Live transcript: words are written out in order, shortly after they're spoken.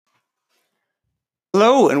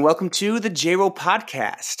Hello, and welcome to the JRO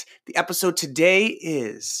Podcast. The episode today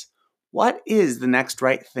is, what is the next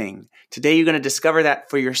right thing? Today you're going to discover that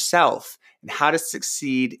for yourself and how to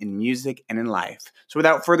succeed in music and in life. So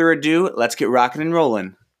without further ado, let's get rocking and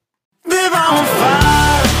rolling. Live on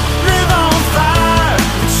fire,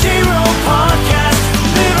 the JRO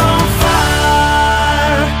Podcast, live on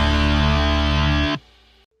fire.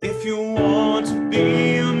 If you want to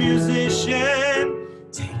be a musician,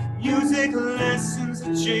 take music lessons at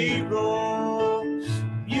JRO.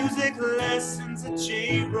 Music lessons at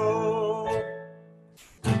JRO.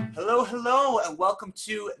 Hello, and welcome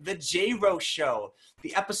to the JRO Show.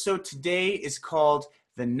 The episode today is called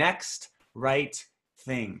The Next Right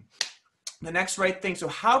Thing. The next right thing. So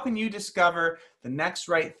how can you discover the next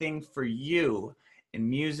right thing for you in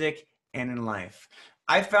music and in life?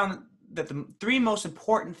 I found that the three most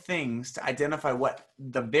important things to identify what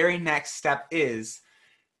the very next step is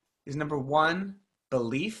number one,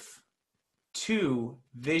 belief, two,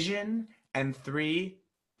 vision, and three,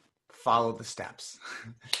 follow the steps.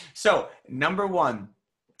 So number one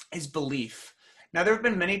is belief. Now, there have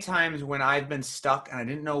been many times when I've been stuck and I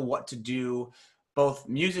didn't know what to do, both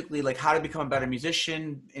musically, like how to become a better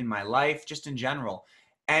musician in my life, just in general.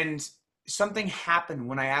 And something happened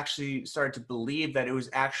when I actually started to believe that it was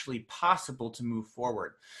actually possible to move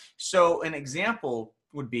forward. So an example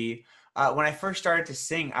would be when I first started to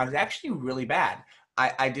sing, I was actually really bad.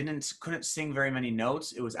 I couldn't sing very many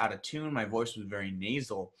notes. It was out of tune. My voice was very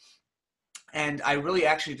nasal. And I really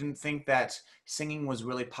actually didn't think that singing was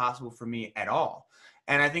really possible for me at all.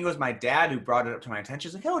 And I think it was my dad who brought it up to my attention.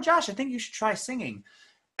 He's like, "Oh, Josh, I think you should try singing."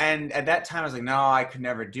 And at that time, I was like, no, I could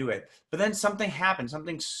never do it. But then something happened.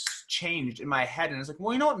 Something changed in my head. And I was like,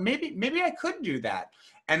 well, you know what? Maybe I could do that.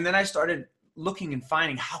 And then I started looking and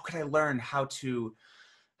finding, how could I learn how to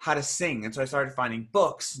sing? And so I started finding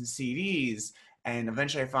books and CDs. And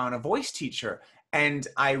eventually I found a voice teacher. And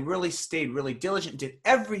I really stayed really diligent, did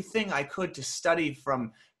everything I could to study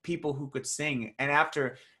from people who could sing. And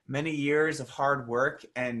after many years of hard work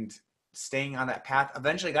and staying on that path,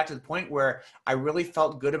 eventually I got to the point where I really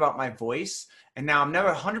felt good about my voice. And now I'm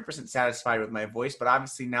never 100% satisfied with my voice, but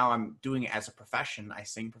obviously now I'm doing it as a profession. I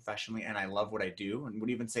sing professionally and I love what I do, and would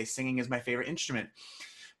even say singing is my favorite instrument.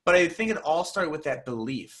 But I think it all started with that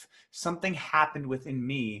belief. Something happened within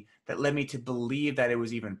me that led me to believe that it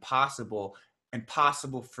was even possible and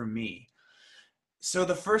possible for me. So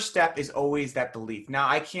the first step is always that belief. Now,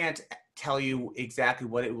 I can't tell you exactly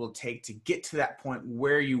what it will take to get to that point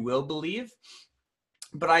where you will believe,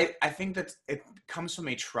 but I think that it comes from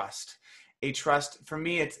a trust. A trust, for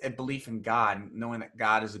me, it's a belief in God, knowing that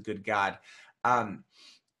God is a good God.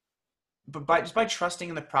 But by trusting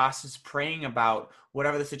in the process, praying about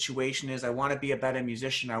whatever the situation is, I want to be a better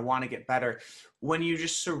musician, I want to get better. When you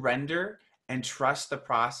just surrender and trust the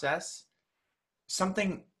process,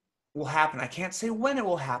 something will happen. I can't say when it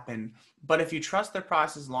will happen, but if you trust the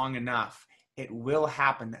process long enough, it will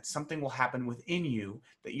happen, that something will happen within you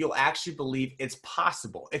that you'll actually believe it's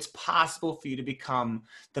possible. It's possible for you to become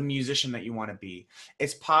the musician that you want to be.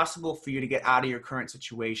 It's possible for you to get out of your current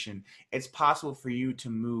situation. It's possible for you to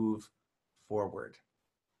move forward.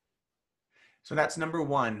 So that's number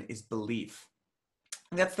one, is belief.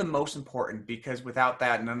 And that's the most important, because without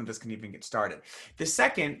that, none of this can even get started. The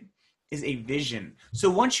second is a vision.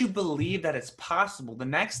 So once you believe that it's possible, the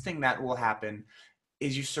next thing that will happen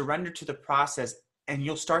is you surrender to the process and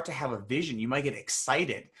you'll start to have a vision. You might get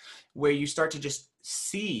excited, where you start to just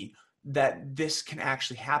see that this can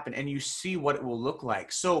actually happen and you see what it will look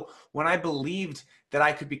like. So when I believed that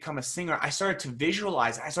I could become a singer, I started to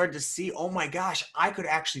visualize. I started to see, oh my gosh, I could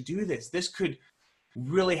actually do this. This could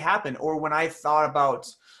really happen. Or when I thought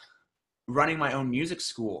about running my own music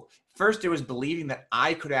school, first it was believing that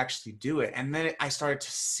I could actually do it. And then I started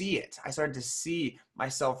to see it. I started to see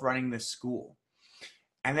myself running this school.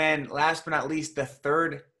 And then last but not least, the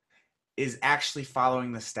third is actually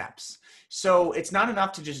following the steps. So it's not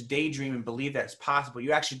enough to just daydream and believe that it's possible.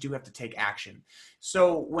 You actually do have to take action.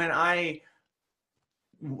 So when I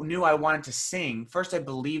knew I wanted to sing, first I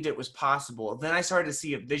believed it was possible. Then I started to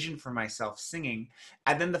see a vision for myself singing.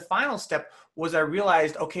 And then the final step was I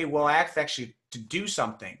realized, okay, well, I have to actually to do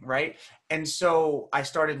something, right? And so I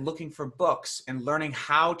started looking for books and learning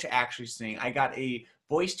how to actually sing. I got a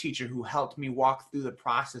voice teacher who helped me walk through the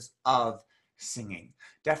process of singing.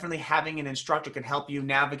 Definitely having an instructor can help you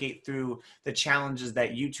navigate through the challenges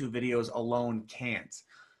that YouTube videos alone can't,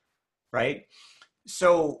 right?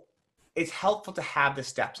 So it's helpful to have the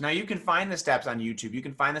steps. Now, you can find the steps on YouTube. You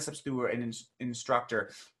can find the steps through an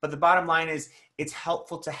instructor. But the bottom line is it's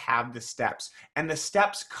helpful to have the steps. And the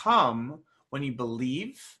steps come when you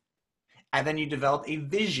believe and then you develop a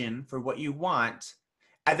vision for what you want,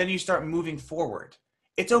 and then you start moving forward.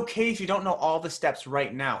 It's okay if you don't know all the steps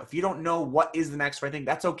right now. If you don't know what is the next right thing,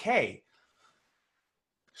 that's okay.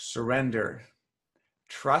 Surrender.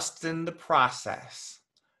 Trust in the process.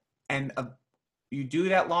 And you do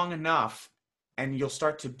that long enough, and you'll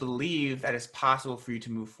start to believe that it's possible for you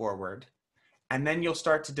to move forward. And then you'll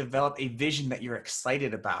start to develop a vision that you're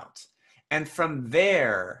excited about. And from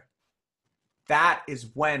there, that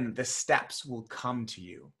is when the steps will come to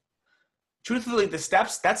you. Truthfully, the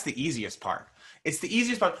steps, that's the easiest part. It's the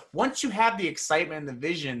easiest part. Once you have the excitement and the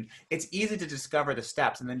vision, it's easy to discover the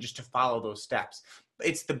steps and then just to follow those steps.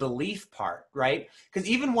 It's the belief part, right? Because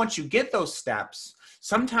even once you get those steps,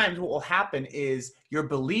 sometimes what will happen is your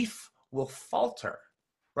belief will falter,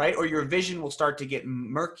 right? Or your vision will start to get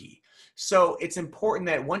murky. So it's important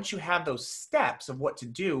that once you have those steps of what to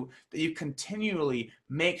do, that you continually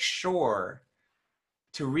make sure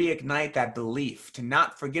to reignite that belief, to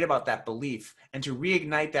not forget about that belief, and to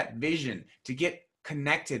reignite that vision, to get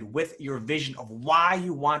connected with your vision of why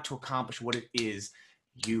you want to accomplish what it is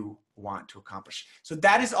you want to accomplish. So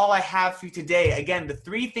that is all I have for you today. Again, the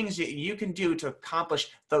 3 things that you can do to accomplish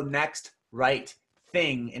the next right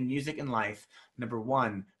thing in music and life. Number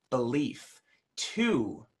 1, belief.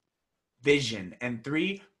 2, vision. And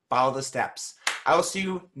 3, follow the steps. I will see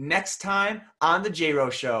you next time on The J Rowe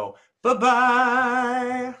Show.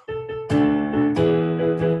 Bye-bye.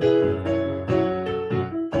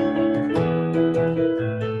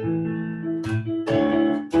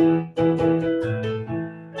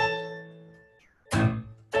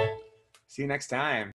 See you next time.